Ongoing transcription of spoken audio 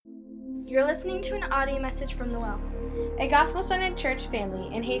You're listening to an audio message from The Well, a gospel-centered church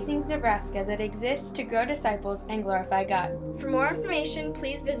family in Hastings, Nebraska that exists to grow disciples and glorify God. For more information,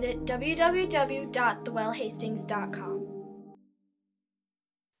 please visit www.thewellhastings.com.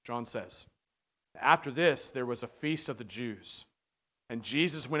 John says, after this there was a feast of the Jews, and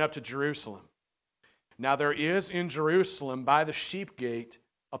Jesus went up to Jerusalem. Now there is in Jerusalem by the sheep gate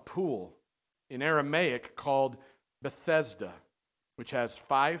a pool, in Aramaic called Bethesda, which has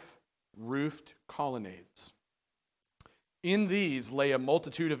 5 roofed colonnades. In these lay a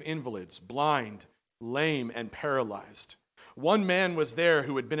multitude of invalids, blind, lame, and paralyzed. One man was there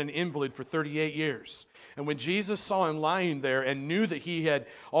who had been an invalid for 38 years. And when Jesus saw him lying there and knew that he had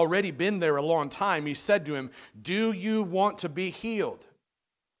already been there a long time, he said to him, "Do you want to be healed?"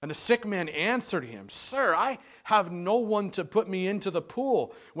 And the sick man answered him, "Sir, I have no one to put me into the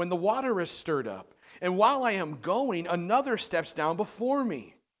pool when the water is stirred up. And while I am going, another steps down before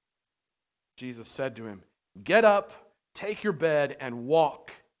me." Jesus said to him, "Get up, take your bed, and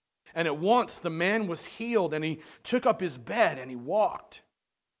walk." And at once the man was healed, and he took up his bed and he walked.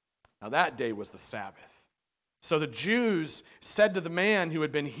 Now that day was the Sabbath. So the Jews said to the man who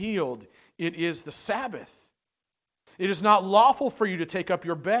had been healed, "It is the Sabbath. It is not lawful for you to take up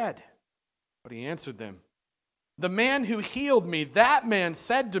your bed." But he answered them, "The man who healed me, that man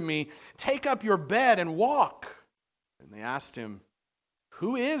said to me, 'Take up your bed and walk.'" And they asked him,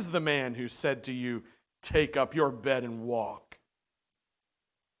 "Who is the man who said to you, 'Take up your bed and walk'?"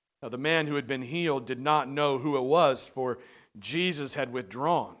 Now the man who had been healed did not know who it was, for Jesus had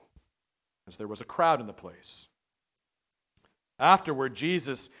withdrawn, as there was a crowd in the place. Afterward,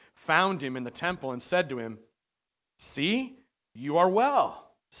 Jesus found him in the temple and said to him, "See, you are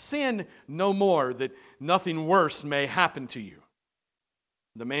well. Sin no more, that nothing worse may happen to you."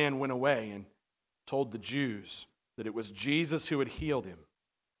 The man went away and told the Jews that it was Jesus who had healed him.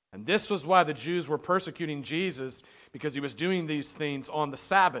 And this was why the Jews were persecuting Jesus, because he was doing these things on the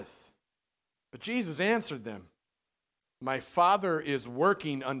Sabbath. But Jesus answered them, "My Father is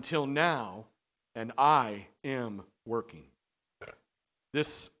working until now, and I am working."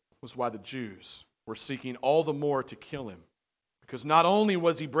 This was why the Jews were seeking all the more to kill him, because not only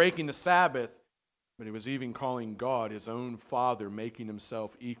was he breaking the Sabbath, but he was even calling God his own Father, making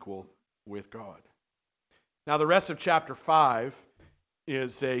himself equal with God. Now the rest of chapter 5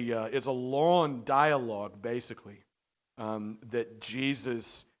 is a long dialogue, basically, that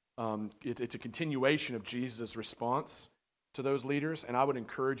Jesus, it's a continuation of Jesus' response to those leaders, and I would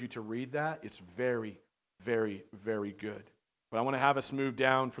encourage you to read that. It's very, very, very good. But I want to have us move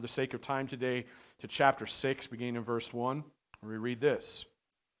down, for the sake of time today, to chapter 6, beginning in verse 1, where we read this.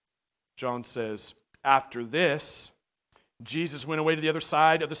 John says, "After this, Jesus went away to the other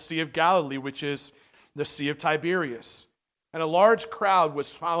side of the Sea of Galilee, which is the Sea of Tiberias. And a large crowd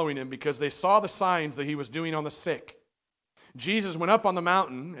was following him because they saw the signs that he was doing on the sick. Jesus went up on the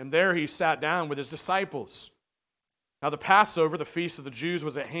mountain, and there he sat down with his disciples. Now the Passover, the feast of the Jews,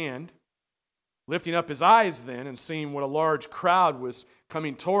 was at hand. Lifting up his eyes then, and seeing what a large crowd was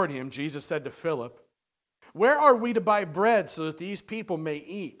coming toward him, Jesus said to Philip, 'Where are we to buy bread so that these people may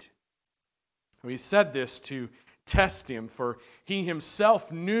eat?' Well, he said this to test him, for he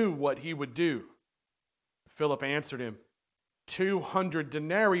himself knew what he would do. Philip answered him, 200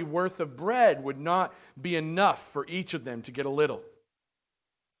 denarii worth of bread would not be enough for each of them to get a little.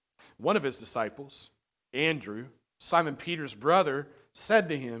 One of his disciples, Andrew, Simon Peter's brother, said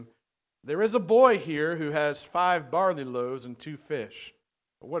to him, 'There is a boy here who has 5 barley loaves and 2 fish.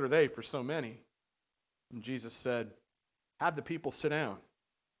 But what are they for so many?' And Jesus said, 'Have the people sit down.'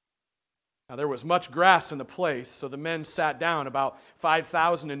 Now there was much grass in the place, so the men sat down, about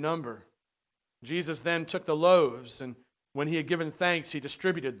 5,000 in number. Jesus then took the loaves, and when he had given thanks, he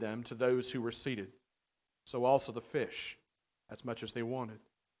distributed them to those who were seated. So also the fish, as much as they wanted.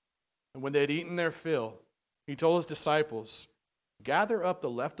 And when they had eaten their fill, he told his disciples, 'Gather up the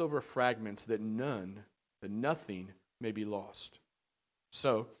leftover fragments, that nothing may be lost.'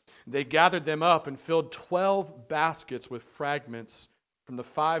 So they gathered them up and filled 12 baskets with fragments from the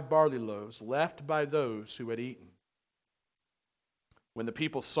 5 barley loaves left by those who had eaten. When the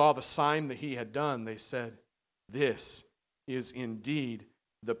people saw the sign that he had done, they said, 'This is indeed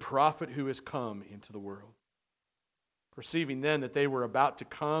the prophet who has come into the world.' Perceiving then that they were about to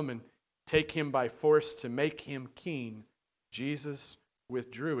come and take him by force to make him king, Jesus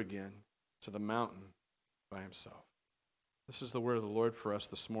withdrew again to the mountain by himself." This is the word of the Lord for us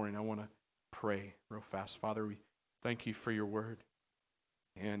this morning. I want to pray real fast. Father, we thank you for your word.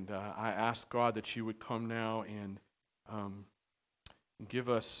 And I ask, God, that you would come now and give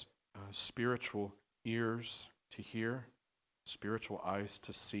us spiritual ears to hear, spiritual eyes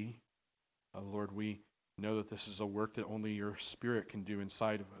to see, Lord, we know that this is a work that only your Spirit can do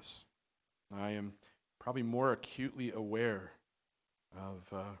inside of us. I am probably more acutely aware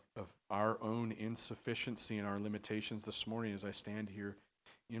of our own insufficiency and our limitations this morning as I stand here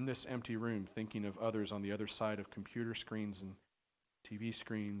in this empty room thinking of others on the other side of computer screens and TV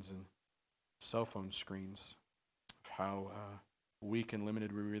screens and cell phone screens, how weak and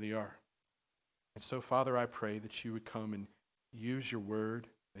limited we really are. And so, Father, I pray that you would come and use your word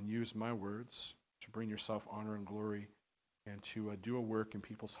and use my words to bring yourself honor and glory and to do a work in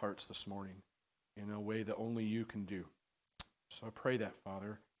people's hearts this morning in a way that only you can do. So I pray that,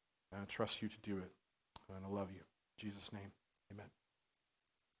 Father, and I trust you to do it. And I love you. In Jesus' name, amen.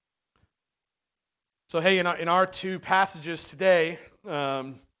 So, hey, in our two passages today,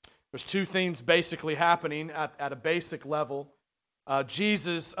 there's two things basically happening at a basic level.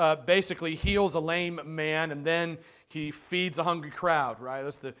 Jesus basically heals a lame man, and then he feeds a hungry crowd, right?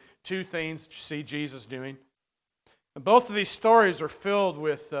 That's the two things that you see Jesus doing. And both of these stories are filled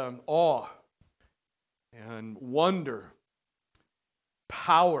with awe and wonder,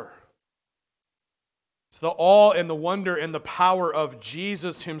 power. It's the awe and the wonder and the power of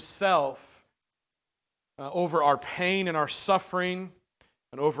Jesus himself over our pain and our suffering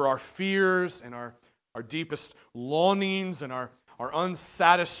and over our fears and our deepest longings and our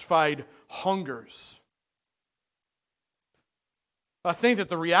unsatisfied hungers. I think that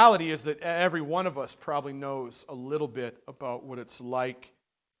the reality is that every one of us probably knows a little bit about what it's like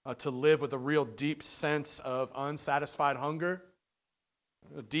to live with a real deep sense of unsatisfied hunger,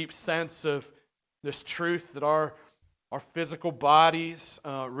 a deep sense of this truth that our physical bodies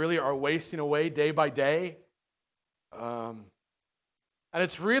really are wasting away day by day. And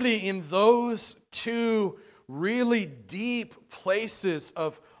it's really in those two really deep places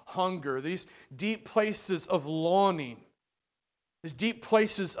of hunger, these deep places of longing, these deep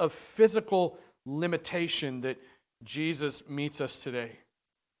places of physical limitation that Jesus meets us today.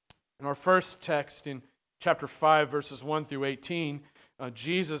 In our first text in chapter 5, verses 1 through 18,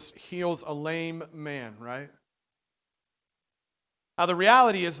 Jesus heals a lame man, right? Now the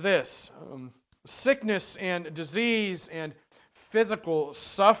reality is this, sickness and disease and physical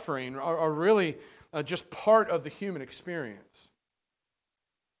suffering are really just part of the human experience.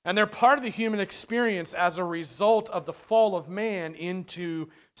 And they're part of the human experience as a result of the fall of man into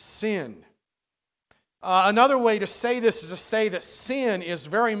sin. Another way to say this is to say that sin is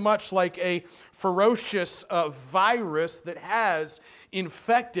very much like a ferocious virus that has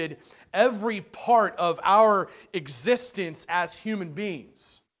infected every part of our existence as human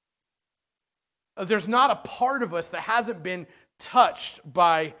beings. There's not a part of us that hasn't been touched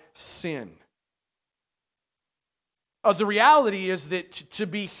by sin. The reality is that to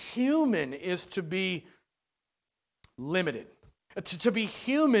be human is to be limited. To be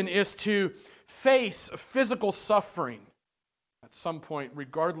human is to face physical suffering at some point,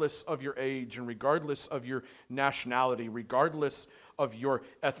 regardless of your age and regardless of your nationality, regardless of your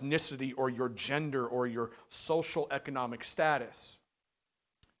ethnicity or your gender or your social economic status.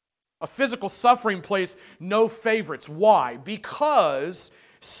 A physical suffering plays no favorites. Why? Because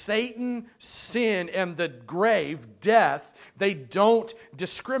Satan, sin, and the grave, death, they don't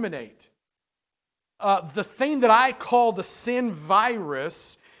discriminate. The thing that I call the sin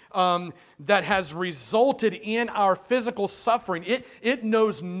virus that has resulted in our physical suffering, it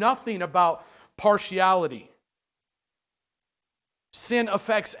knows nothing about partiality. Sin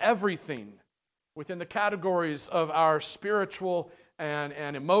affects everything within the categories of our spiritual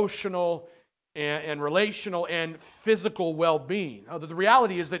and emotional and relational and physical well-being. The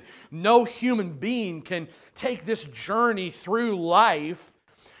reality is that no human being can take this journey through life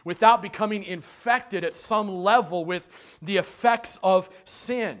without becoming infected at some level with the effects of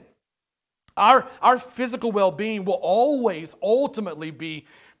sin. Our physical well-being will always ultimately be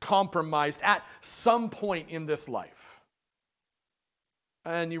compromised at some point in this life.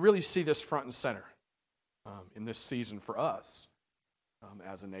 And you really see this front and center in this season for us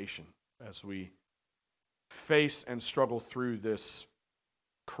as a nation, as we face and struggle through this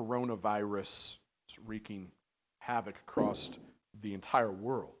coronavirus wreaking havoc across the entire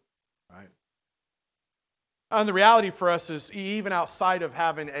world, right? And the reality for us is, even outside of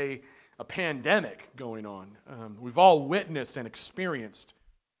having a pandemic going on, we've all witnessed and experienced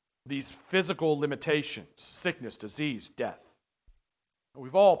these physical limitations, sickness, disease, death.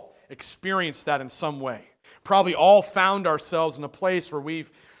 We've all experienced that in some way. Probably all found ourselves in a place where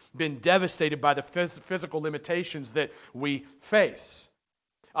we've been devastated by the physical limitations that we face.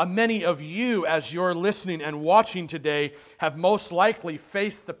 Many of you, as you're listening and watching today, have most likely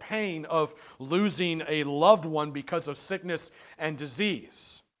faced the pain of losing a loved one because of sickness and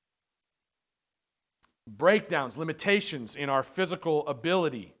disease. breakdowns, limitations in our physical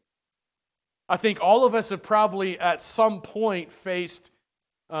ability. I think all of us have probably at some point faced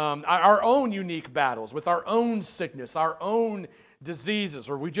our own unique battles with our own sickness, our own diseases,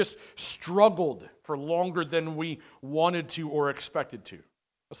 or we just struggled for longer than we wanted to or expected to.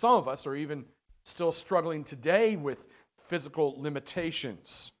 Some of us are even still struggling today with physical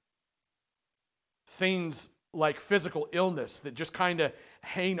limitations. Things like physical illness that just kind of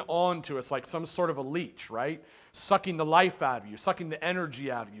hang on to us like some sort of a leech, right? Sucking the life out of you, sucking the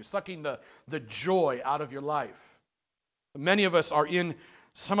energy out of you, sucking the joy out of your life. Many of us are in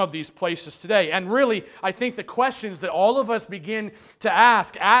some of these places today. And really, I think the questions that all of us begin to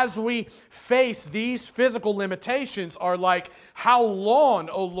ask as we face these physical limitations are like, how long,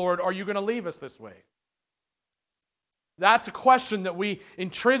 O Lord, are you going to leave us this way? That's a question that we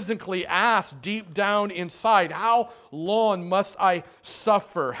intrinsically ask deep down inside. How long must I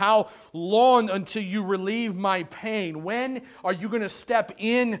suffer? How long until you relieve my pain? When are you going to step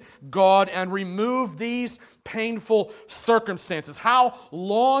in, God, and remove these painful circumstances? How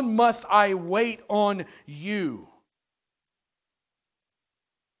long must I wait on you?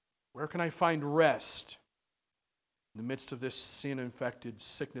 Where can I find rest in the midst of this sin-infected,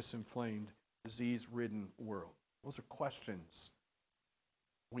 sickness-inflamed, disease-ridden world? Those are questions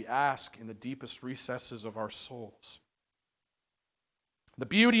we ask in the deepest recesses of our souls. The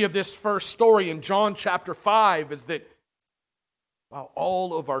beauty of this first story in John chapter 5 is that while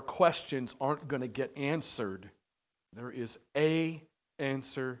all of our questions aren't going to get answered, there is an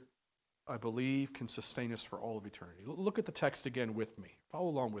answer I believe can sustain us for all of eternity. Look at the text again with me. Follow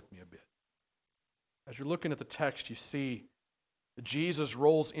along with me a bit. As you're looking at the text, you see Jesus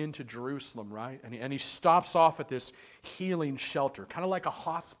rolls into Jerusalem, right? And he stops off at this healing shelter, kind of like a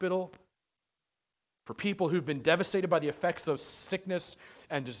hospital for people who've been devastated by the effects of sickness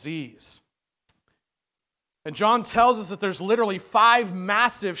and disease. And John tells us that there's literally 5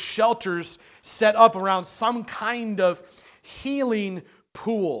 massive shelters set up around some kind of healing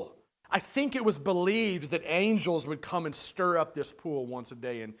pool. I think it was believed that angels would come and stir up this pool once a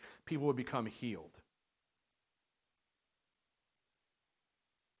day and people would become healed.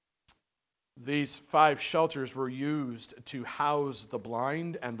 These 5 shelters were used to house the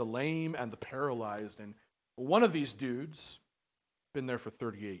blind and the lame and the paralyzed. And one of these dudes been there for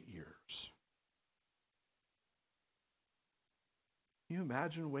 38 years. Can you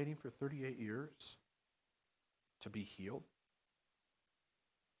imagine waiting for 38 years to be healed?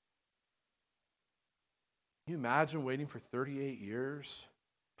 Can you imagine waiting for 38 years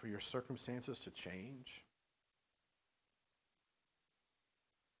for your circumstances to change?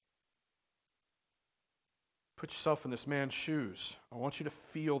 Put yourself in this man's shoes. I want you to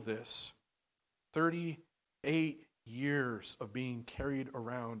feel this. 38 years of being carried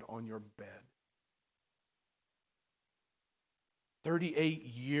around on your bed. 38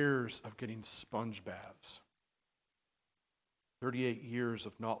 years of getting sponge baths. 38 years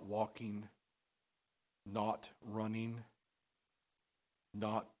of not walking, not running,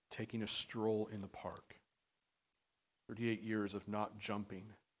 not taking a stroll in the park. 38 years of not jumping,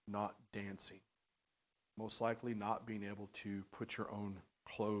 not dancing. Most likely not being able to put your own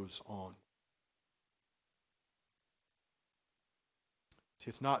clothes on. See,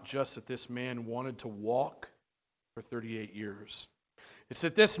 it's not just that this man wanted to walk for 38 years. It's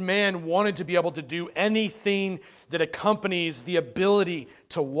that this man wanted to be able to do anything that accompanies the ability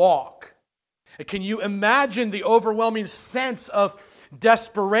to walk. And can you imagine the overwhelming sense of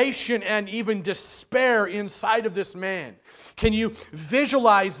desperation and even despair inside of this man? Can you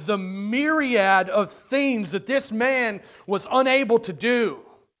visualize the myriad of things that this man was unable to do?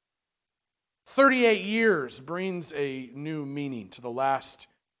 38 years brings a new meaning to the last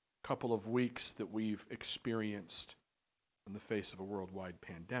couple of weeks that we've experienced in the face of a worldwide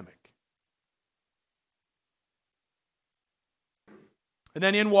pandemic. And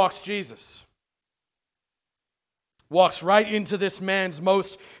then in walks Jesus. Walks right into this man's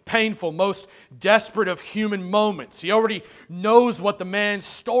most painful, most desperate of human moments. He already knows what the man's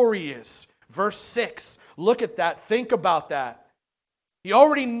story is. Verse 6, look at that, think about that. He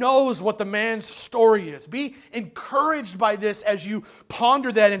already knows what the man's story is. Be encouraged by this as you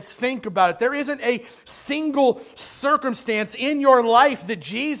ponder that and think about it. There isn't a single circumstance in your life that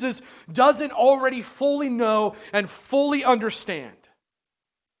Jesus doesn't already fully know and fully understand.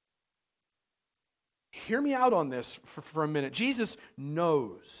 Hear me out on this for a minute. Jesus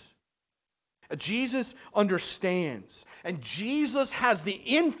knows. Jesus understands. And Jesus has the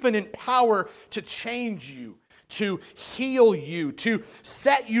infinite power to change you, to heal you, to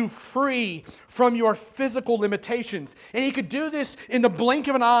set you free from your physical limitations. And He could do this in the blink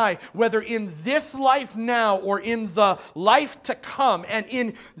of an eye, whether in this life now or in the life to come. And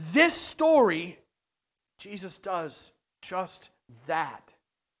in this story, Jesus does just that.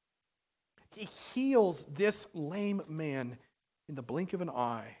 He heals this lame man in the blink of an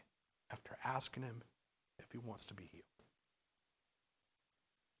eye after asking him if he wants to be healed.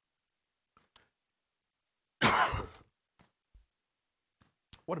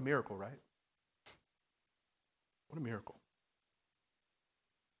 What a miracle, right? What a miracle.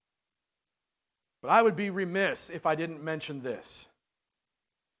 But I would be remiss if I didn't mention this.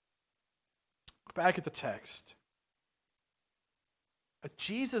 Look back at the text.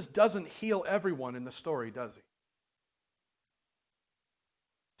 Jesus doesn't heal everyone in the story, does He?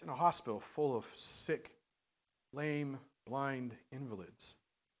 It's in a hospital full of sick, lame, blind invalids,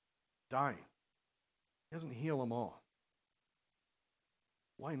 dying. He doesn't heal them all.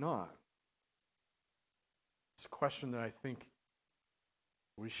 Why not? It's a question that I think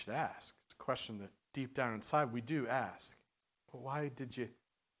we should ask. It's a question that deep down inside we do ask. Well, why did you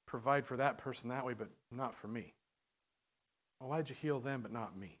provide for that person that way but not for me? Well, why did you heal them but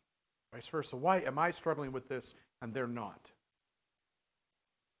not me? Vice versa. Why am I struggling with this and they're not?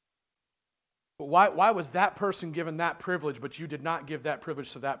 But why was that person given that privilege but you did not give that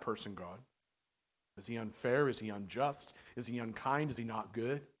privilege to that person, God? Is He unfair? Is He unjust? Is He unkind? Is He not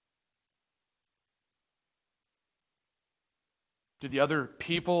good? Did the other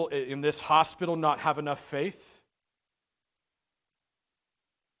people in this hospital not have enough faith?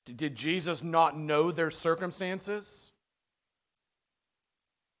 Did Jesus not know their circumstances?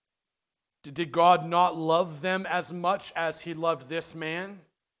 Did God not love them as much as He loved this man?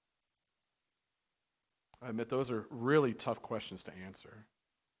 I admit those are really tough questions to answer.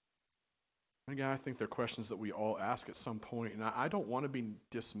 And again, I think they're questions that we all ask at some point, and I don't want to be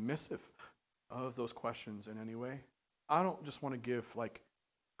dismissive of those questions in any way. I don't just want to give like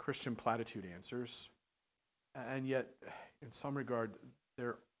Christian platitude answers, and yet in some regard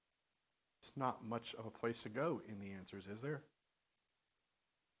there's not much of a place to go in the answers, is there?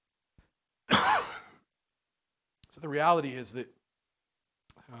 So the reality is that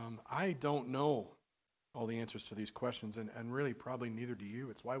I don't know all the answers to these questions, and really probably neither do you.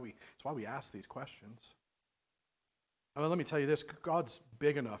 It's why we ask these questions. I mean, let me tell you this, God's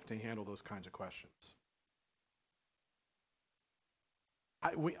big enough to handle those kinds of questions.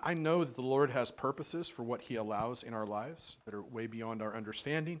 I know that the Lord has purposes for what He allows in our lives that are way beyond our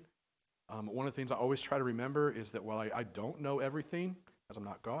understanding. One of the things I always try to remember is that while I don't know everything, as I'm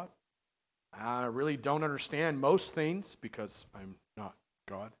not God, I really don't understand most things because I'm not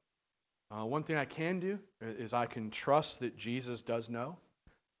God. One thing I can do is I can trust that Jesus does know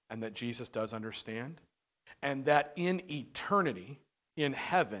and that Jesus does understand, and that in eternity, in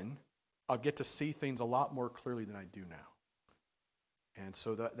heaven, I'll get to see things a lot more clearly than I do now. And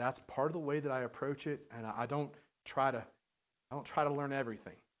so that's part of the way that I approach it, and I don't try to learn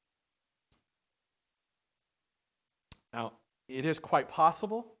everything. Now, it is quite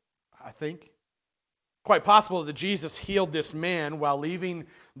possible, I think, quite possible that Jesus healed this man while leaving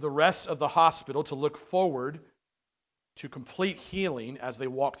the rest of the hospital to look forward to complete healing as they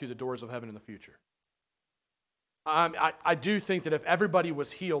walk through the doors of heaven in the future. I do think that if everybody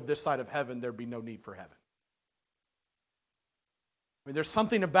was healed this side of heaven, there'd be no need for heaven. I mean, there's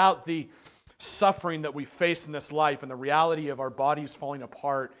something about the suffering that we face in this life and the reality of our bodies falling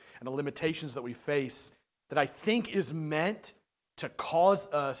apart and the limitations that we face that I think is meant to cause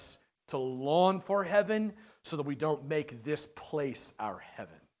us to long for heaven so that we don't make this place our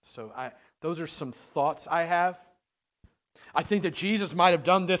heaven. So those are some thoughts I have. I think that Jesus might have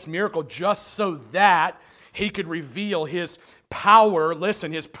done this miracle just so that He could reveal His power,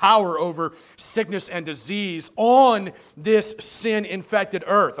 His power over sickness and disease on this sin-infected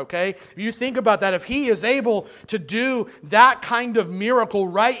earth, okay? If you think about that, if He is able to do that kind of miracle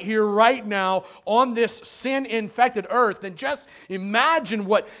right here, right now, on this sin-infected earth, then just imagine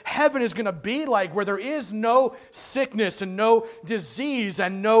what heaven is going to be like, where there is no sickness and no disease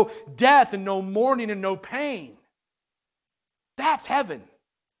and no death and no mourning and no pain. That's heaven.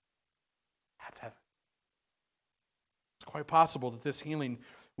 That's heaven. It's quite possible that this healing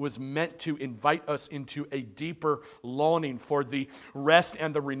was meant to invite us into a deeper longing for the rest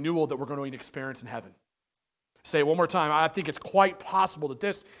and the renewal that we're going to experience in heaven. Say it one more time. I think it's quite possible that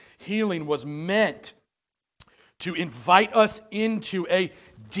this healing was meant to invite us into a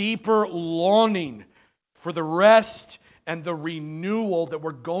deeper longing for the rest and the renewal that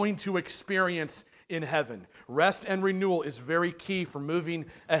we're going to experience in heaven. Rest and renewal is very key for moving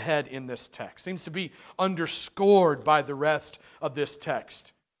ahead in this text. Seems to be underscored by the rest of this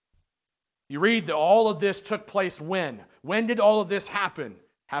text. You read that all of this took place when? When did all of this happen?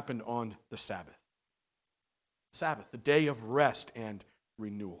 Happened on the Sabbath. Sabbath, the day of rest and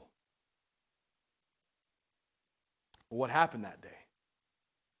renewal. What happened that day?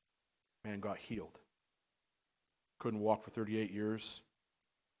 Man got healed. Couldn't walk for 38 years.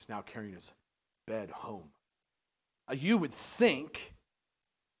 He's now carrying his bed home. You would think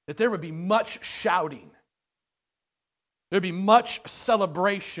that there would be much shouting. There'd be much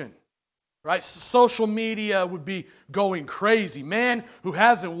celebration. Right? Social media would be going crazy. Man who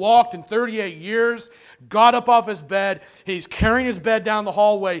hasn't walked in 38 years got up off his bed. He's carrying his bed down the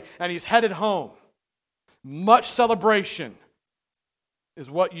hallway and he's headed home. Much celebration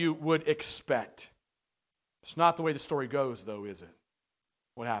is what you would expect. It's not the way the story goes, though, is it?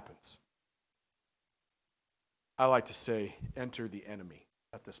 What happens? I like to say, enter the enemy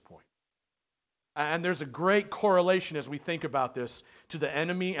at this point. And there's a great correlation as we think about this to the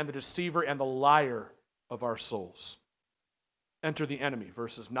enemy and the deceiver and the liar of our souls. Enter the enemy,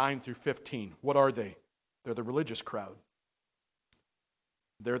 verses 9 through 15. What are they? They're the religious crowd.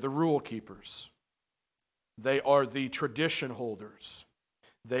 They're the rule keepers. They are the tradition holders.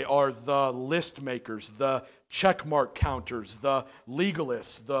 They are the list makers, the checkmark counters, the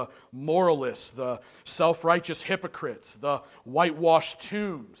legalists, the moralists, the self-righteous hypocrites, the whitewashed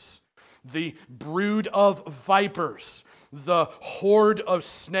tombs, the brood of vipers, the horde of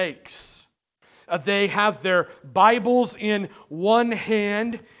snakes. They have their Bibles in one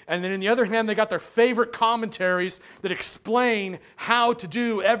hand, and then in the other hand, they got their favorite commentaries that explain how to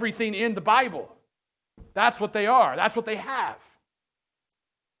do everything in the Bible. That's what they are. That's what they have.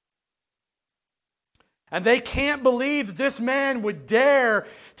 And they can't believe that this man would dare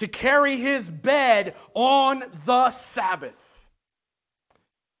to carry his bed on the Sabbath.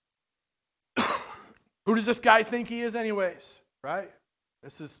 Who does this guy think he is anyways? Right?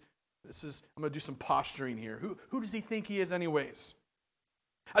 This is. I'm going to do some posturing here. Who does he think he is anyways?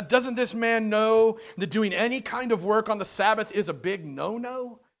 Doesn't this man know that doing any kind of work on the Sabbath is a big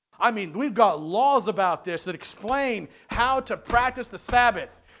no-no? I mean, we've got laws about this that explain how to practice the Sabbath.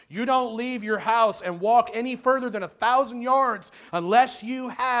 You don't leave your house and walk any further than 1,000 yards unless you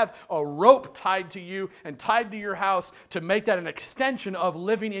have a rope tied to you and tied to your house to make that an extension of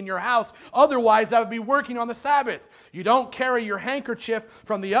living in your house. Otherwise, that would be working on the Sabbath. You don't carry your handkerchief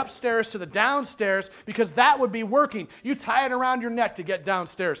from the upstairs to the downstairs because that would be working. You tie it around your neck to get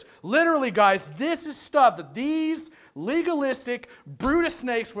downstairs. Literally, guys, this is stuff that these legalistic Brutus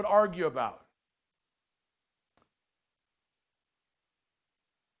snakes would argue about.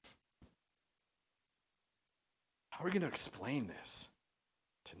 How are we going to explain this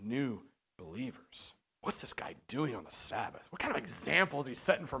to new believers? What's this guy doing on the Sabbath? What kind of example is he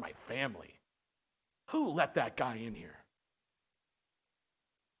setting for my family? Who let that guy in here?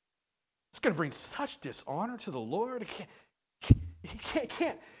 It's going to bring such dishonor to the Lord. You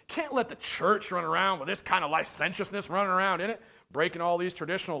can't let the church run around with this kind of licentiousness running around in it, breaking all these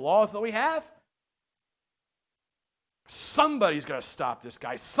traditional laws that we have. Somebody's got to stop this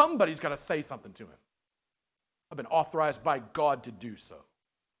guy. Somebody's got to say something to him. I've been authorized by God to do so.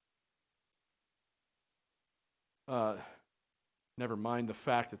 Never mind the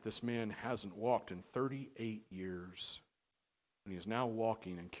fact that this man hasn't walked in 38 years, and he is now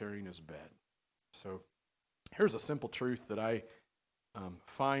walking and carrying his bed. So here's a simple truth that I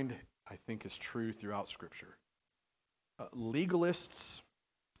think is true throughout Scripture. Legalists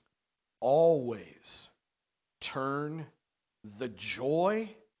always turn the joy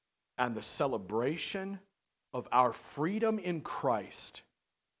and the celebration of our freedom in Christ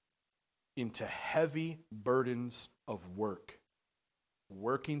into heavy burdens of work.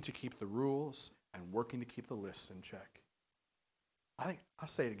 Working to keep the rules and working to keep the lists in check. I'll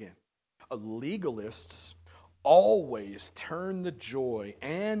say it again. Legalists always turn the joy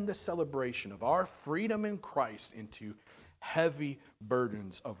and the celebration of our freedom in Christ into heavy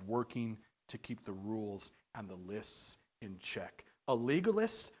burdens of working to keep the rules and the lists in check. A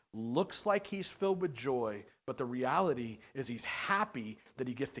legalist looks like he's filled with joy, but the reality is he's happy that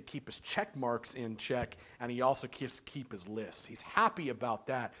he gets to keep his check marks in check, and he also gets to keep his list. He's happy about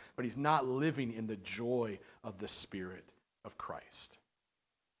that, but he's not living in the joy of the Spirit of Christ.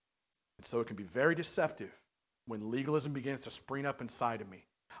 And so it can be very deceptive when legalism begins to spring up inside of me.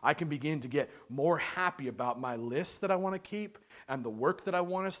 I can begin to get more happy about my list that I want to keep and the work that I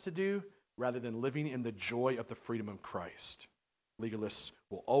want us to do, rather than living in the joy of the freedom of Christ. Legalists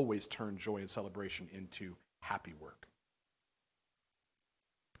will always turn joy and celebration into happy work.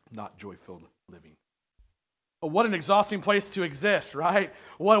 not joy-filled living. Oh, what an exhausting place to exist, right?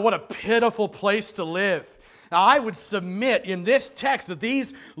 What a pitiful place to live. Now, I would submit in this text that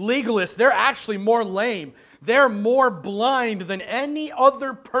these legalists, they're actually more lame. They're more blind than any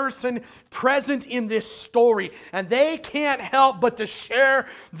other person present in this story. And they can't help but to share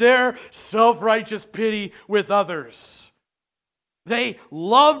their self-righteous pity with others. They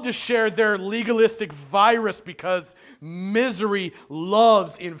love to share their legalistic virus because misery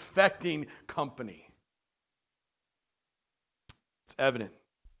loves infecting company. It's evident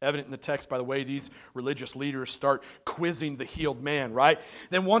in the text by the way these religious leaders start quizzing the healed man, right?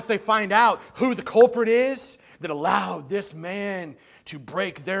 Then once they find out who the culprit is that allowed this man to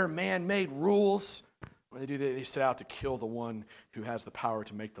break their man-made rules, what do? They set out to kill the one who has the power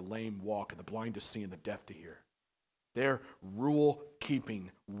to make the lame walk and the blind to see and the deaf to hear. Their rule-keeping,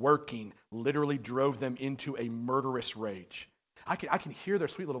 working, literally drove them into a murderous rage. I can hear their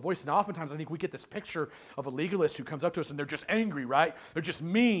sweet little voices. Now, oftentimes I think we get this picture of a legalist who comes up to us and they're just angry, right? They're just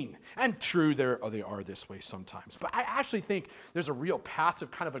mean. And true, they are this way sometimes. But I actually think there's a real passive,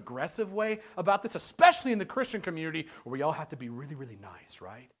 kind of aggressive way about this, especially in the Christian community where we all have to be really, really nice,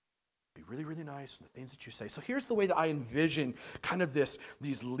 right? Be really, really nice in the things that you say. So here's the way that I envision kind of these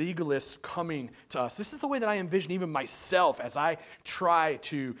legalists coming to us. This is the way that I envision even myself as I try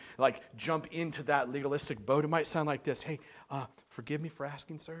to jump into that legalistic boat. It might sound like this. Hey, forgive me for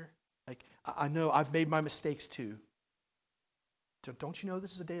asking, sir. I know I've made my mistakes too. Don't you know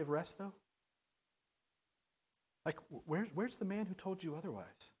this is a day of rest though? Where's the man who told you otherwise?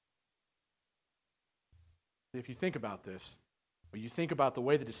 If you think about this, or you think about the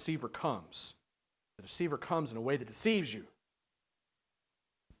way the deceiver comes in a way that deceives you.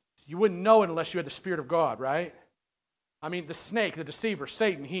 You wouldn't know it unless you had the Spirit of God, right? I mean, the snake, the deceiver,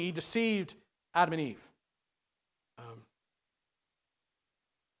 Satan, he deceived Adam and Eve.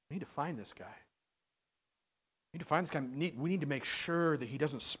 We need to find this guy. We need to make sure that he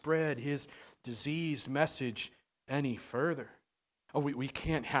doesn't spread his diseased message any further. Oh, we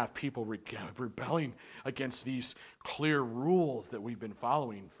can't have people rebelling against these clear rules that we've been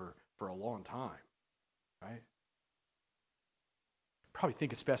following for a long time, right? Probably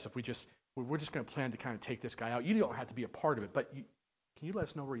think it's best if we're just going to plan to kind of take this guy out. You don't have to be a part of it, but can you let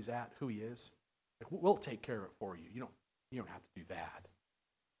us know where he's at, who he is? We'll take care of it for you. You don't have to do that.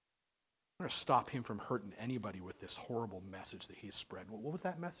 I'm going to stop him from hurting anybody with this horrible message that he's spread. What was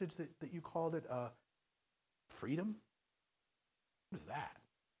that message that you called it? Freedom? What is that?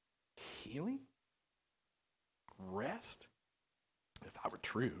 Healing? Rest? If that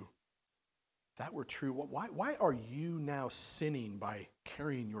were true, why are you now sinning by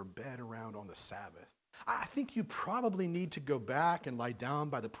carrying your bed around on the Sabbath? I think you probably need to go back and lie down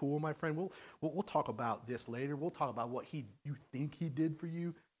by the pool, my friend. We'll talk about this later. We'll talk about what you think he did for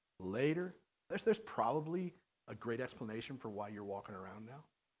you later. There's probably a great explanation for why you're walking around now.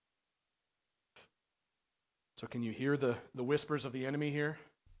 So can you hear the whispers of the enemy here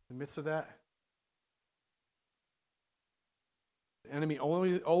in the midst of that? The enemy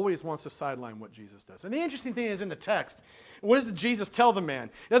always wants to sideline what Jesus does. And the interesting thing is in the text, what does Jesus tell the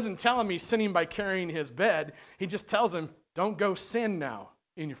man? He doesn't tell him he's sinning by carrying his bed. He just tells him, don't go sin now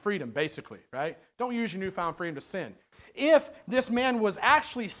in your freedom, basically, right? Don't use your newfound freedom to sin. If this man was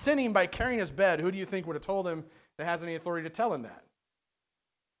actually sinning by carrying his bed, who do you think would have told him that has any authority to tell him that?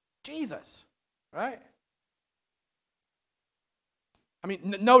 Jesus, right? I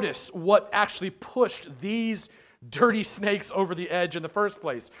mean, notice what actually pushed these dirty snakes over the edge in the first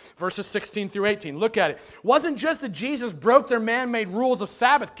place. Verses 16 through 18. Look at it. It wasn't just that Jesus broke their man-made rules of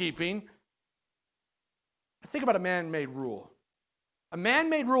Sabbath keeping. Think about a man-made rule. A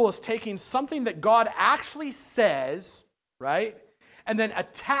man-made rule is taking something that God actually says, right, and then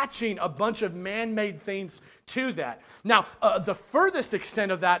attaching a bunch of man-made things to that. Now, the furthest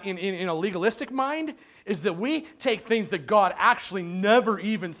extent of that in a legalistic mind is that we take things that God actually never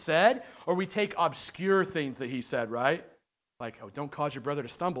even said, or we take obscure things that he said, right? Like, don't cause your brother to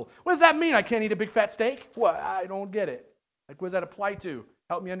stumble. What does that mean? I can't eat a big fat steak? What? I don't get it. What does that apply to?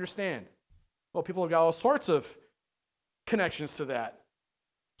 Help me understand. Well, people have got all sorts of connections to that.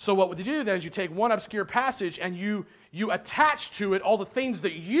 So what would you do then is you take one obscure passage and you attach to it all the things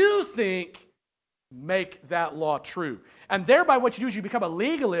that you think make that law true. And thereby what you do is you become a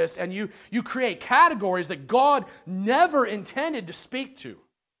legalist and you create categories that God never intended to speak to.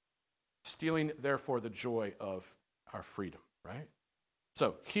 Stealing, therefore, the joy of our freedom, right?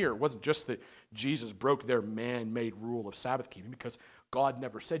 So here, it wasn't just that Jesus broke their man-made rule of Sabbath keeping, because God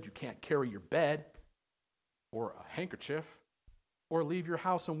never said you can't carry your bed or a handkerchief or leave your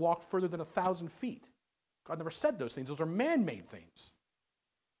house and walk further than 1,000 feet. God never said those things. Those are man-made things.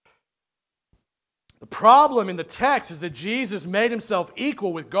 The problem in the text is that Jesus made himself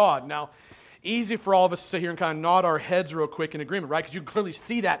equal with God. Now, easy for all of us to sit here and kind of nod our heads real quick in agreement, right? Because you can clearly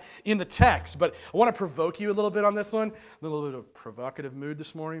see that in the text. But I want to provoke you a little bit on this one. A little bit of provocative mood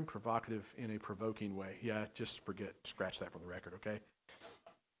this morning. Provocative in a provoking way. Yeah, just scratch that from the record, okay?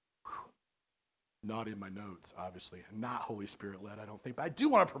 Not in my notes, obviously. Not Holy Spirit-led, I don't think. But I do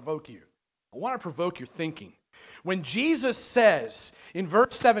want to provoke you. I want to provoke your thinking. When Jesus says in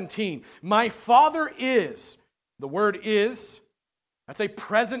verse 17, my Father is, the word is, that's a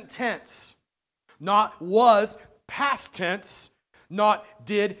present tense. Not was, past tense. Not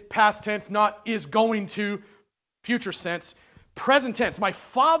did, past tense. Not is going to, future sense. Present tense. My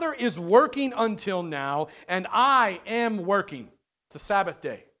Father is working until now, and I am working. It's a Sabbath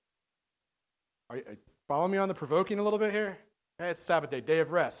day. Are you following me on the provoking a little bit here? Okay, it's Sabbath day, day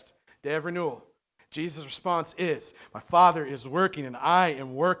of rest. Day of renewal. Jesus' response is, my Father is working and I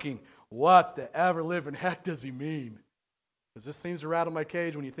am working. What the ever-living heck does he mean? Because this seems to rattle my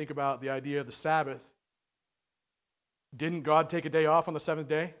cage when you think about the idea of the Sabbath. Didn't God take a day off on the seventh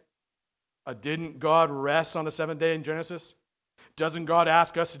day? Didn't God rest on the seventh day in Genesis? Doesn't God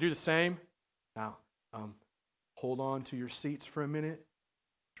ask us to do the same? Now, hold on to your seats for a minute.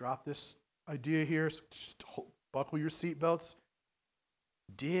 Drop this idea here. Just buckle your seatbelts.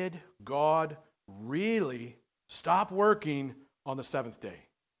 Did God really stop working on the seventh day?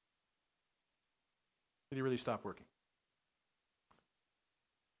 Did he really stop working?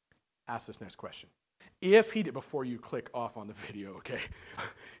 Ask this next question. If he did, before you click off on the video, okay?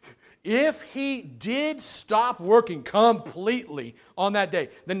 If he did stop working completely on that day,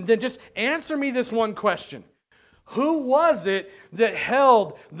 then just answer me this one question. Who was it that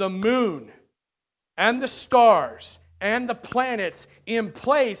held the moon and the stars and the planets in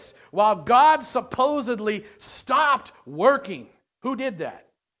place while God supposedly stopped working? Who did that?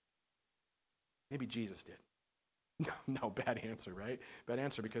 Maybe Jesus did. No, bad answer, right? Bad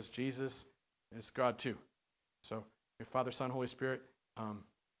answer because Jesus is God too. So your Father, Son, Holy Spirit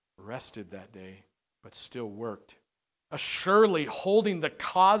rested that day, but still worked. Surely holding the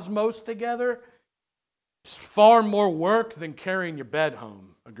cosmos together is far more work than carrying your bed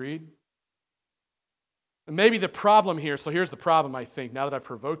home. Agreed? Maybe the problem here, so here's the problem, I think. Now that I've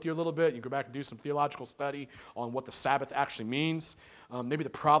provoked you a little bit, you go back and do some theological study on what the Sabbath actually means. Maybe the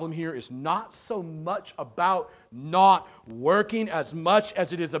problem here is not so much about not working as much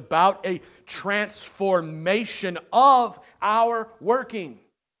as it is about a transformation of our working.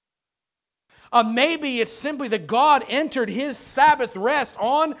 Maybe it's simply that God entered his Sabbath rest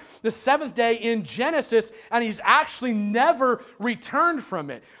on the seventh day in Genesis, and he's actually never returned from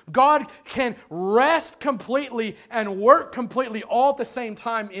it. God can rest completely and work completely all at the same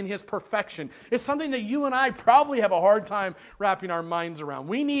time in his perfection. It's something that you and I probably have a hard time wrapping our minds around.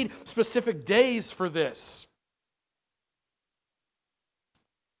 We need specific days for this.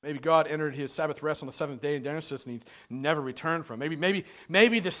 Maybe God entered his Sabbath rest on the seventh day in Genesis and he never returned from it.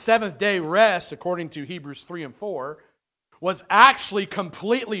 Maybe the seventh day rest, according to Hebrews 3 and 4, was actually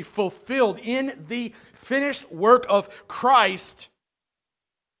completely fulfilled in the finished work of Christ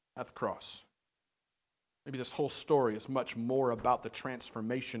at the cross. Maybe this whole story is much more about the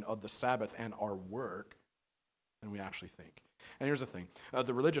transformation of the Sabbath and our work than we actually think. And here's the thing.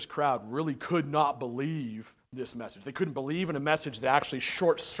 The religious crowd really could not believe this message. They couldn't believe in a message that actually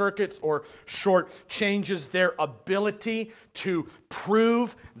short circuits or short changes their ability to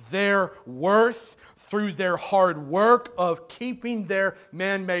prove their worth through their hard work of keeping their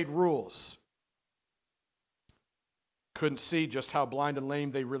man-made rules. Couldn't see just how blind and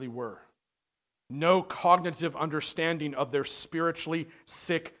lame they really were. No cognitive understanding of their spiritually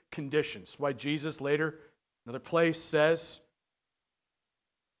sick conditions. Why Jesus later, another place, says,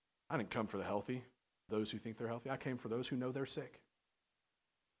 I didn't come for the healthy, those who think they're healthy. I came for those who know they're sick.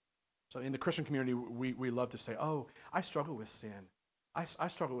 So in the Christian community, we love to say, oh, I struggle with sin. I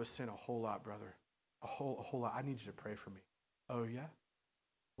struggle with sin a whole lot, brother. A whole lot. I need you to pray for me. Oh, yeah?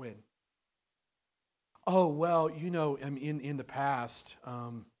 When? Oh, well, in the past,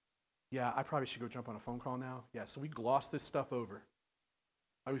 yeah, I probably should go jump on a phone call now. Yeah, so we gloss this stuff over.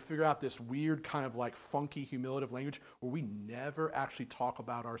 We figure out this weird kind of like funky humiliative language where we never actually talk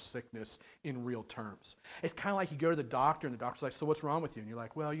about our sickness in real terms. It's kind of like you go to the doctor and the doctor's like, so what's wrong with you? And you're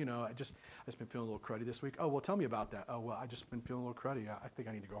like, well, I just been feeling a little cruddy this week. Oh, well, tell me about that. Oh, well, I just been feeling a little cruddy. I think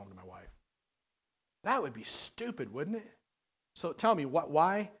I need to go home to my wife. That would be stupid, wouldn't it? So tell me,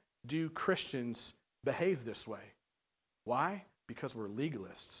 why do Christians behave this way? Why? because we're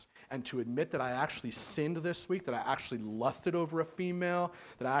legalists. And to admit that I actually sinned this week, that I actually lusted over a female,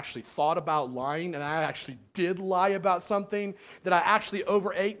 that I actually thought about lying, and I actually did lie about something, that I actually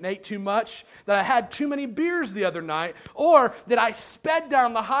overate and ate too much, that I had too many beers the other night, or that I sped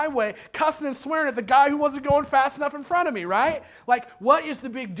down the highway cussing and swearing at the guy who wasn't going fast enough in front of me, right? Like, what is the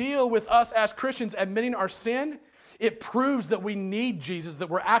big deal with us as Christians admitting our sin? It proves that we need Jesus, that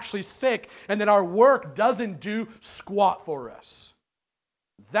we're actually sick, and that our work doesn't do squat for us.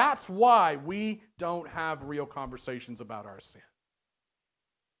 That's why we don't have real conversations about our sin.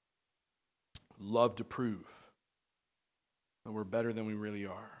 Love to prove that we're better than we really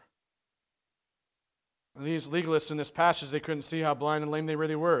are. And these legalists in this passage, they couldn't see how blind and lame they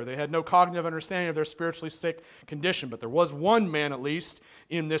really were. They had no cognitive understanding of their spiritually sick condition. But there was one man, at least,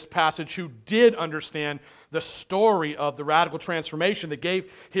 in this passage who did understand the story of the radical transformation that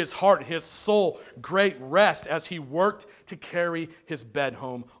gave his heart, his soul, great rest as he worked to carry his bed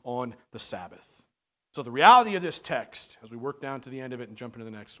home on the Sabbath. So the reality of this text, as we work down to the end of it and jump into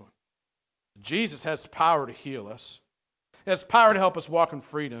the next one, Jesus has power to heal us. It has power to help us walk in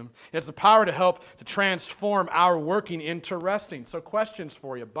freedom. It has the power to help to transform our working into resting. So questions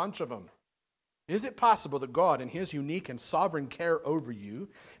for you, a bunch of them. Is it possible that God, in His unique and sovereign care over you,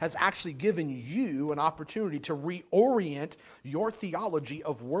 has actually given you an opportunity to reorient your theology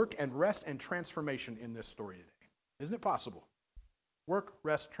of work and rest and transformation in this story today? Isn't it possible? Work,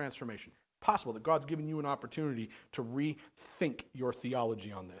 rest, transformation. Possible that God's given you an opportunity to rethink your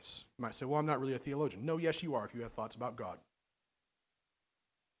theology on this. You might say, well, I'm not really a theologian. No, yes, you are if you have thoughts about God.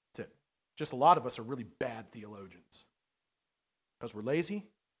 That's it. Just a lot of us are really bad theologians. Because we're lazy,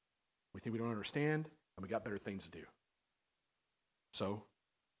 we think we don't understand, and we got better things to do. So,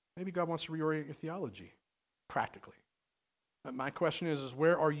 maybe God wants to reorient your theology, practically. But my question is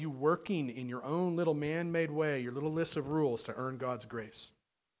where are you working in your own little man-made way, your little list of rules to earn God's grace?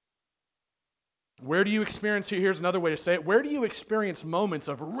 Where do you experience, here's another way to say it, where do you experience moments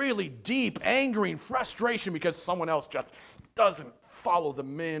of really deep anger and frustration because someone else just doesn't follow the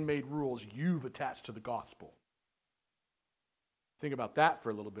man-made rules you've attached to the gospel? Think about that for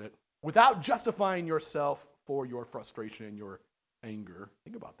a little bit. Without justifying yourself for your frustration and your anger,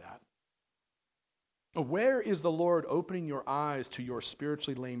 think about that. Where is the Lord opening your eyes to your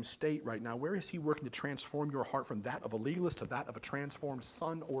spiritually lame state right now? Where is He working to transform your heart from that of a legalist to that of a transformed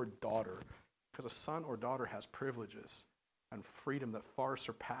son or daughter? Because a son or daughter has privileges and freedom that far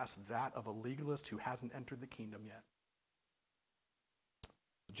surpass that of a legalist who hasn't entered the kingdom yet.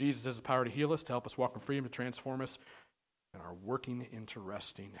 Jesus has the power to heal us, to help us walk in freedom, to transform us, and are working into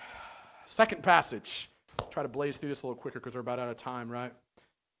resting. Second passage. Try to blaze through this a little quicker because we're about out of time, right?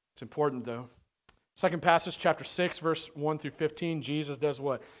 It's important, though. Second passage, chapter 6, verse 1 through 15, Jesus does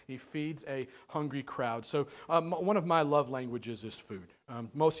what? He feeds a hungry crowd. So one of my love languages is food.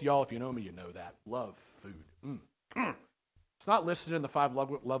 Most of y'all, if you know me, you know that. Love food. It's not listed in the 5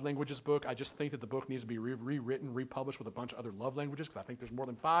 love languages book. I just think that the book needs to be rewritten, republished with a bunch of other love languages because I think there's more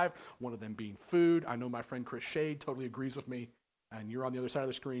than 5, one of them being food. I know my friend Chris Shade totally agrees with me, and you're on the other side of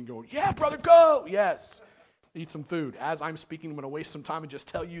the screen going, yeah, brother, go! Yes. Eat some food. As I'm speaking, I'm going to waste some time and just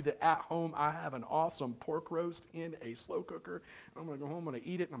tell you that at home I have an awesome pork roast in a slow cooker. I'm going to go home, I'm going to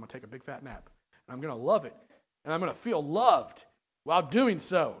eat it, and I'm going to take a big fat nap. And I'm going to love it. And I'm going to feel loved while doing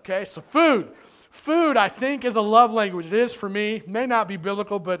so. Okay, so food. Food, I think, is a love language. It is for me. May not be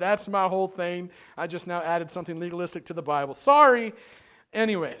biblical, but that's my whole thing. I just now added something legalistic to the Bible. Sorry.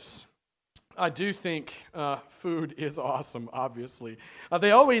 Anyways. I do think food is awesome, obviously.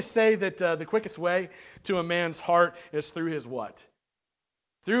 They always say that the quickest way to a man's heart is through his what?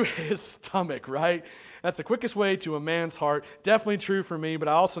 Through his stomach, right? That's the quickest way to a man's heart. Definitely true for me, but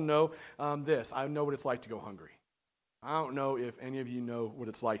I also know this. I know what it's like to go hungry. I don't know if any of you know what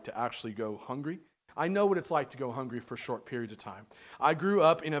it's like to actually go hungry. I know what it's like to go hungry for short periods of time. I grew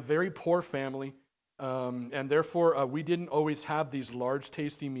up in a very poor family. And therefore, we didn't always have these large,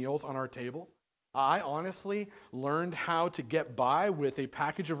 tasty meals on our table. I honestly learned how to get by with a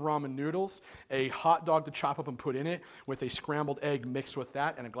package of ramen noodles, a hot dog to chop up and put in it, with a scrambled egg mixed with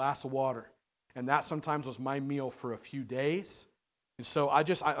that, and a glass of water. And that sometimes was my meal for a few days. And so I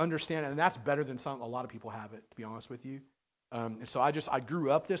understand, and that's better than a lot of people have it, to be honest with you. And so I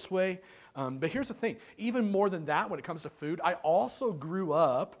grew up this way. But here's the thing. Even more than that, when it comes to food, I also grew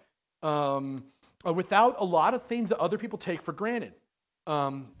up without a lot of things that other people take for granted.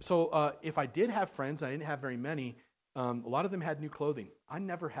 So if I did have friends, I didn't have very many, a lot of them had new clothing. I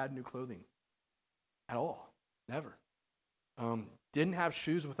never had new clothing at all. Never. Didn't have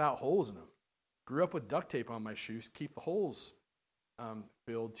shoes without holes in them. Grew up with duct tape on my shoes to keep the holes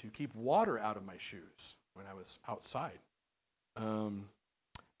filled, to keep water out of my shoes when I was outside.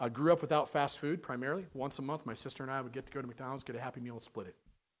 I grew up without fast food primarily. Once a month, my sister and I would get to go to McDonald's, get a Happy Meal, and split it.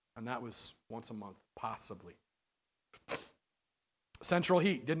 And that was once a month, possibly. Central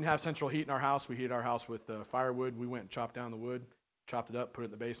heat. Didn't have central heat in our house. We heated our house with firewood. We went and chopped down the wood, chopped it up, put it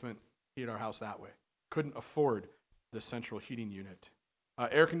in the basement, heated our house that way. Couldn't afford the central heating unit.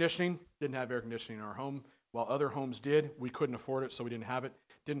 Air conditioning. Didn't have air conditioning in our home. While other homes did, we couldn't afford it, so we didn't have it.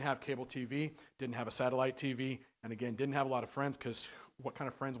 Didn't have cable TV. Didn't have a satellite TV. And again, didn't have a lot of friends, because what kind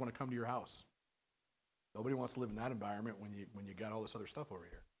of friends want to come to your house? Nobody wants to live in that environment when you got all this other stuff over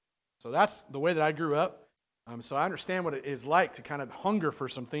here. So that's the way that I grew up. So I understand what it is like to kind of hunger for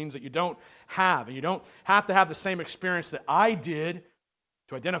some things that you don't have. And you don't have to have the same experience that I did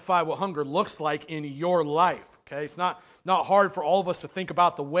to identify what hunger looks like in your life. Okay, it's not hard for all of us to think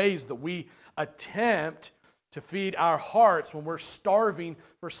about the ways that we attempt to feed our hearts when we're starving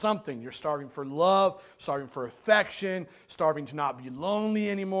for something. You're starving for love, starving for affection, starving to not be lonely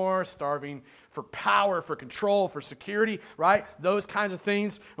anymore, starving for power, for control, for security, right? Those kinds of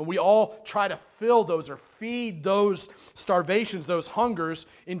things. And we all try to fill those or feed those starvations, those hungers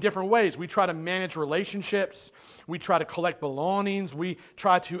in different ways. We try to manage relationships. We try to collect belongings. We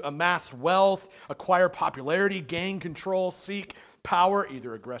try to amass wealth, acquire popularity, gain control, seek power,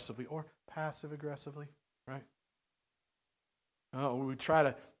 either aggressively or passive-aggressively. Right? We try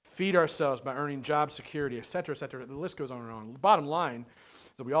to feed ourselves by earning job security, etc., etc. The list goes on and on. The bottom line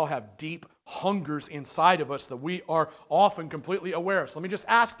is that we all have deep hungers inside of us that we are often completely aware of. So let me just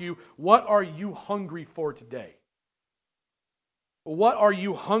ask you, what are you hungry for today? What are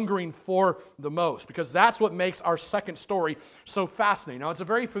you hungering for the most? Because that's what makes our second story so fascinating. Now, it's a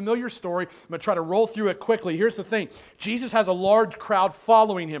very familiar story. I'm going to try to roll through it quickly. Here's the thing. Jesus has a large crowd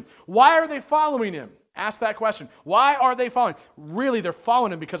following him. Why are they following him? Ask that question. Why are they following? Really, they're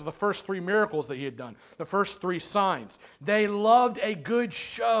following him because of the first 3 miracles that he had done, the first 3 signs. They loved a good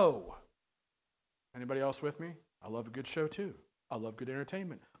show. Anybody else with me? I love a good show too. I love good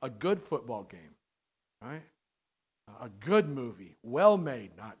entertainment. A good football game, right? A good movie, well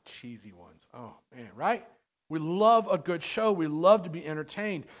made, not cheesy ones. Oh, man, right? We love a good show. We love to be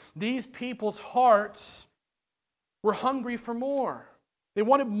entertained. These people's hearts were hungry for more. They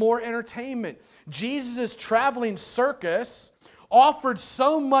wanted more entertainment. Jesus' traveling circus offered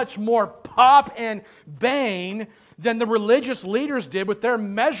so much more pop and bang than the religious leaders did with their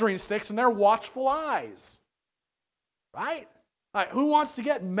measuring sticks and their watchful eyes. Right? Who wants to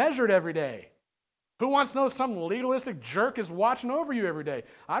get measured every day? Who wants to know some legalistic jerk is watching over you every day?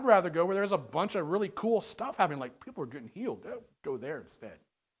 I'd rather go where there's a bunch of really cool stuff happening, like people are getting healed. Go there instead.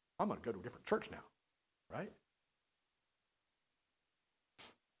 I'm going to go to a different church now, right?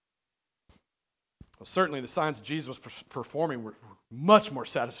 Well, certainly the signs that Jesus was performing were much more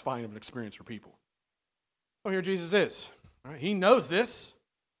satisfying of an experience for people. Oh, here Jesus is. Right? He knows this.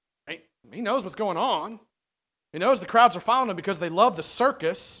 He knows what's going on. He knows the crowds are following him because they love the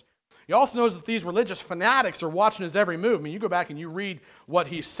circus. He also knows that these religious fanatics are watching his every move. I mean, you go back and you read what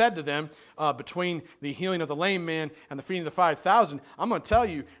he said to them between the healing of the lame man and the feeding of the 5,000. I'm going to tell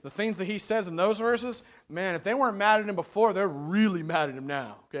you, the things that he says in those verses, man, if they weren't mad at him before, they're really mad at him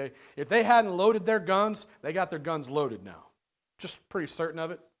now. Okay, if they hadn't loaded their guns, they got their guns loaded now. Just pretty certain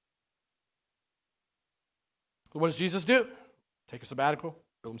of it. What does Jesus do? Take a sabbatical,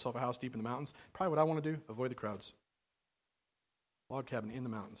 build himself a house deep in the mountains. Probably what I want to do, avoid the crowds. Log cabin in the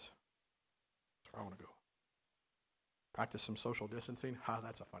mountains. That's where I want to go. Practice some social distancing.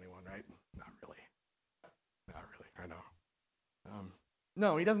 That's a funny one, right? Not really. Not really, I know.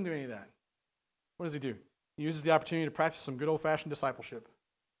 No, he doesn't do any of that. What does he do? He uses the opportunity to practice some good old-fashioned discipleship.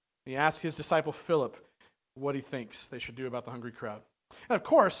 He asks his disciple Philip what he thinks they should do about the hungry crowd. And of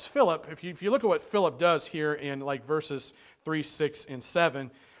course, Philip, if you look at what Philip does here in like verses 3, 6, and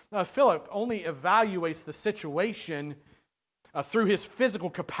 7, Philip only evaluates the situation through his physical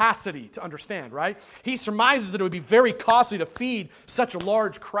capacity to understand, right? He surmises that it would be very costly to feed such a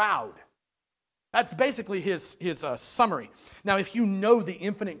large crowd. That's basically his summary. Now, if you know the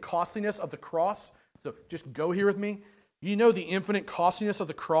infinite costliness of the cross, so just go here with me. You know the infinite costliness of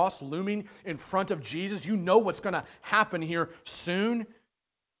the cross looming in front of Jesus. You know what's going to happen here soon.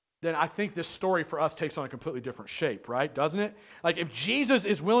 Then I think this story for us takes on a completely different shape, right? Doesn't it? Like if Jesus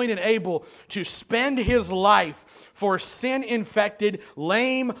is willing and able to spend his life for sin-infected,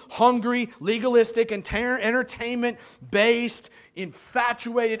 lame, hungry, legalistic, and entertainment-based,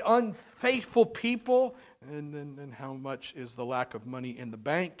 infatuated, unfaithful people, and then how much is the lack of money in the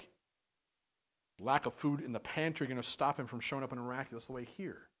bank, lack of food in the pantry going to stop him from showing up in a miraculous way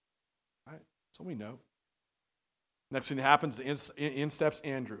here? Right? So we know. Next thing that happens, in steps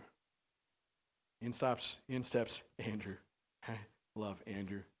Andrew. In steps Andrew. I love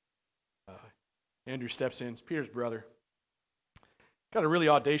Andrew. Andrew steps in. It's Peter's brother. Got a really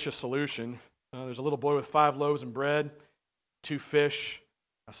audacious solution. There's a little boy with 5 loaves and bread, 2 fish.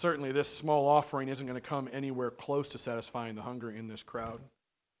 Certainly this small offering isn't going to come anywhere close to satisfying the hunger in this crowd.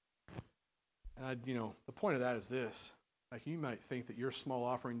 And the point of that is this. Like, you might think that your small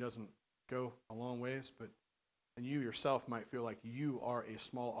offering doesn't go a long ways, and you yourself might feel like you are a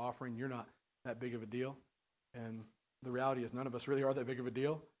small offering. You're not that big of a deal. And the reality is none of us really are that big of a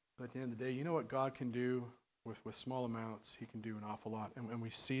deal. But at the end of the day, you know what God can do with small amounts? He can do an awful lot. And we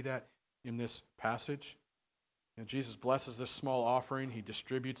see that in this passage. Jesus blesses this small offering. He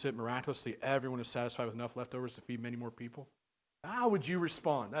distributes it miraculously. Everyone is satisfied with enough leftovers to feed many more people. How would you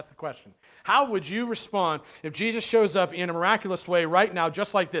respond? That's the question. How would you respond if Jesus shows up in a miraculous way right now,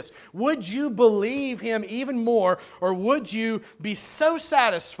 just like this? Would you believe him even more, or would you be so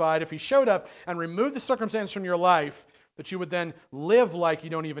satisfied if he showed up and removed the circumstance from your life that you would then live like you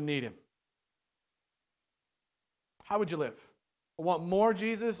don't even need him? How would you live? I want more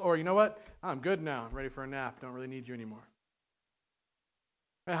Jesus, or you know what? I'm good now. I'm ready for a nap. Don't really need you anymore.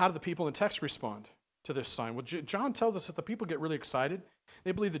 And how do the people in the text respond to this sign? Well, John tells us that the people get really excited.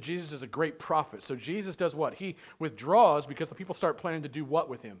 They believe that Jesus is a great prophet. So Jesus does what? He withdraws because the people start planning to do what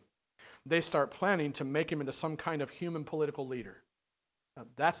with him? They start planning to make him into some kind of human political leader. Now,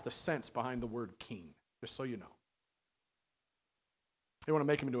 that's the sense behind the word king, just so you know. They want to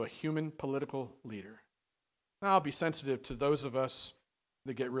make him into a human political leader. Now, I'll be sensitive to those of us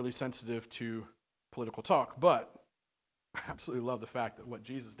that get really sensitive to political talk, but I absolutely love the fact that what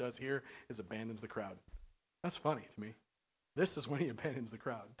Jesus does here is abandons the crowd. That's funny to me. This is when he abandons the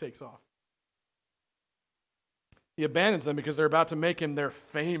crowd, takes off. He abandons them because they're about to make him their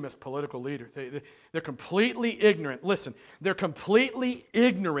famous political leader. They're completely ignorant. Listen, they're completely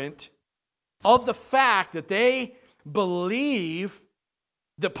ignorant of the fact that they believe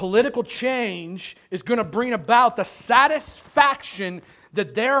that political change is going to bring about the satisfaction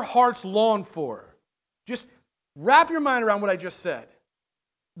that their hearts long for. Just wrap your mind around what I just said.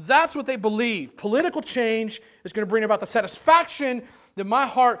 That's what they believe. Political change is going to bring about the satisfaction that my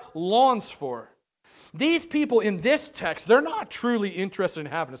heart longs for. These people in this text, they're not truly interested in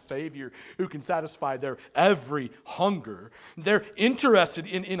having a Savior who can satisfy their every hunger. They're interested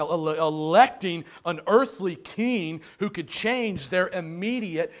in electing an earthly king who could change their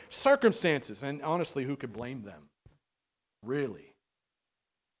immediate circumstances. And honestly, who could blame them? Really?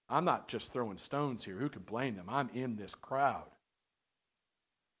 I'm not just throwing stones here. Who could blame them? I'm in this crowd.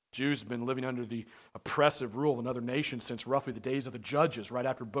 Jews have been living under the oppressive rule of another nation since roughly the days of the Judges, right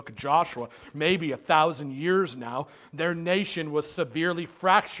after the book of Joshua, maybe 1,000 years now. Their nation was severely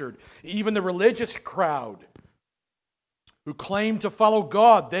fractured. Even the religious crowd who claimed to follow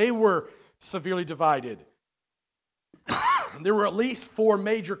God, they were severely divided. There were at least 4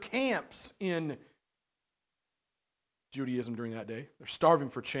 major camps in Judaism during that day. They're starving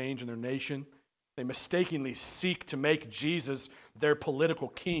for change in their nation. They mistakenly seek to make Jesus their political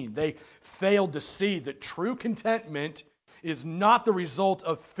king. They failed to see that true contentment is not the result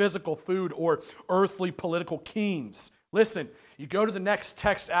of physical food or earthly political kings. Listen, you go to the next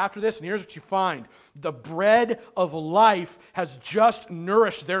text after this, and here's what you find. The bread of life has just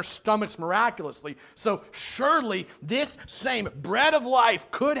nourished their stomachs miraculously. So surely this same bread of life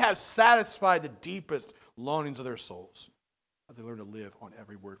could have satisfied the deepest longings of their souls as they learn to live on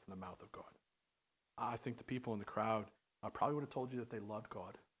every word from the mouth of God. I think the people in the crowd probably would have told you that they loved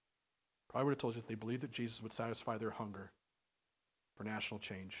God. Probably would have told you that they believed that Jesus would satisfy their hunger for national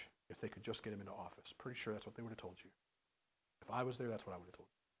change if they could just get him into office. Pretty sure that's what they would have told you. If I was there, that's what I would have told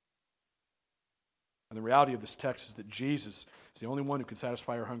you. And the reality of this text is that Jesus is the only one who can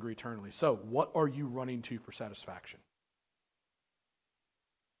satisfy our hunger eternally. So, what are you running to for satisfaction?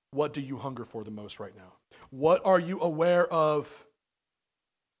 What do you hunger for the most right now? What are you aware of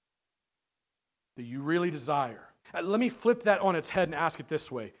that you really desire? Let me flip that on its head and ask it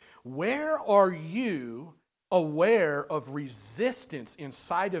this way. Where are you aware of resistance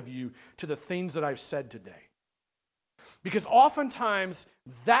inside of you to the things that I've said today? Because oftentimes,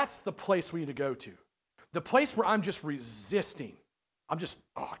 that's the place we need to go to. The place where I'm just resisting. I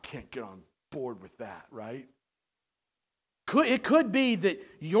can't get on board with that, right? It could be that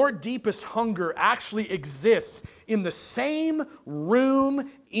your deepest hunger actually exists in the same room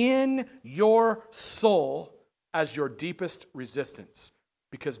in your soul as your deepest resistance.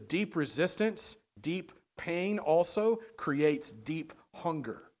 Because deep resistance, deep pain also creates deep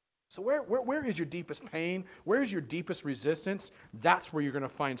hunger. So where is your deepest pain? Where is your deepest resistance? That's where you're going to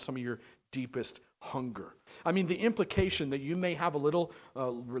find some of your deepest hunger. I mean, the implication that you may have a little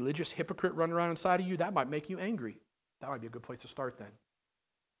religious hypocrite running around inside of you, that might make you angry. That might be a good place to start then.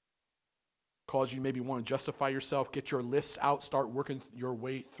 Cause you maybe want to justify yourself, get your lists out, start working your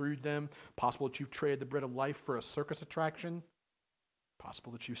way through them. Possible that you've traded the bread of life for a circus attraction.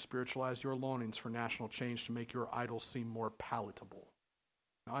 Possible that you've spiritualized your longings for national change to make your idols seem more palatable.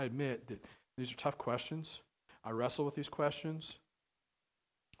 Now, I admit that these are tough questions. I wrestle with these questions.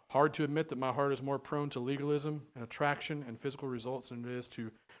 Hard to admit that my heart is more prone to legalism and attraction and physical results than it is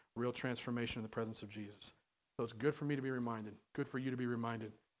to real transformation in the presence of Jesus. So it's good for me to be reminded, good for you to be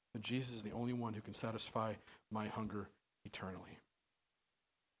reminded that Jesus is the only one who can satisfy my hunger eternally.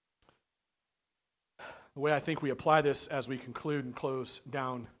 The way I think we apply this as we conclude and close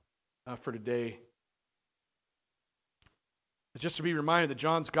down for today is just to be reminded that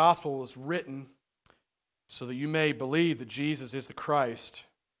John's gospel was written so that you may believe that Jesus is the Christ,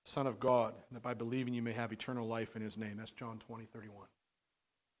 Son of God, and that by believing you may have eternal life in his name. That's John 20:31.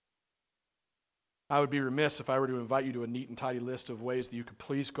 I would be remiss if I were to invite you to a neat and tidy list of ways that you could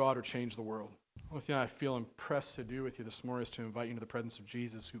please God or change the world. The only thing I feel impressed to do with you this morning is to invite you into the presence of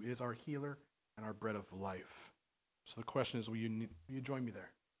Jesus, who is our healer and our bread of life. So the question is, will you join me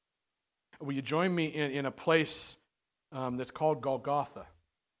there? Will you join me in a place that's called Golgotha?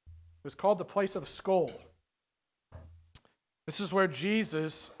 It's called the place of the skull. This is where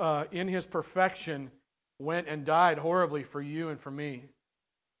Jesus, in his perfection, went and died horribly for you and for me.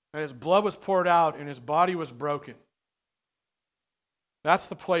 And his blood was poured out and his body was broken. That's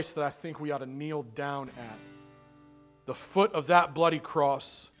the place that I think we ought to kneel down at. The foot of that bloody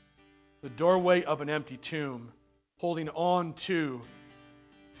cross, the doorway of an empty tomb, holding on to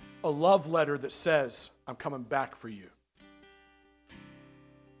a love letter that says, I'm coming back for you.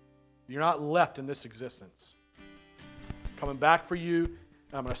 You're not left in this existence. I'm coming back for you,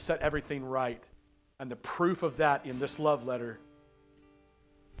 and I'm going to set everything right. And the proof of that in this love letter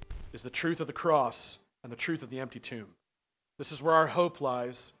is the truth of the cross and the truth of the empty tomb. This is where our hope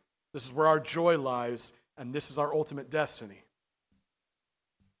lies. This is where our joy lies. And this is our ultimate destiny.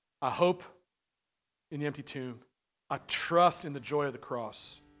 I hope in the empty tomb. I trust in the joy of the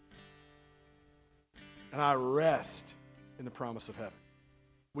cross. And I rest in the promise of heaven.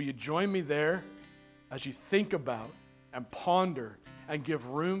 Will you join me there as you think about and ponder and give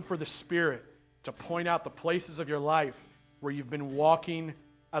room for the Spirit to point out the places of your life where you've been walking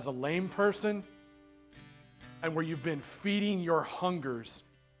as a lame person and where you've been feeding your hungers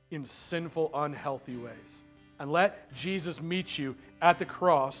in sinful, unhealthy ways. And let Jesus meet you at the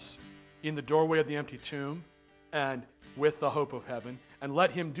cross in the doorway of the empty tomb and with the hope of heaven. And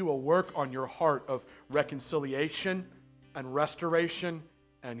let him do a work on your heart of reconciliation and restoration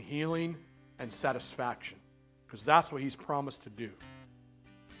and healing and satisfaction. Because that's what he's promised to do.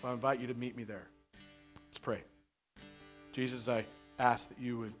 So I invite you to meet me there. Let's pray. Jesus, I ask that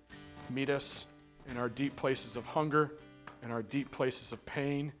you would meet us in our deep places of hunger, in our deep places of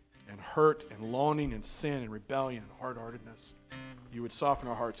pain and hurt and longing and sin and rebellion and hard-heartedness. You would soften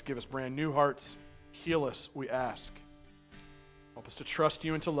our hearts, give us brand new hearts, heal us, we ask. Help us to trust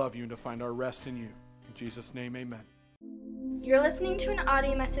you and to love you and to find our rest in you. In Jesus' name, amen. You're listening to an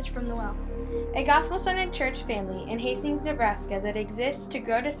audio message from The Well, a gospel-centered church family in Hastings, Nebraska that exists to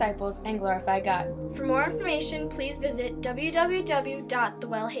grow disciples and glorify God. For more information, please visit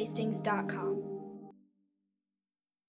www.thewellhastings.com.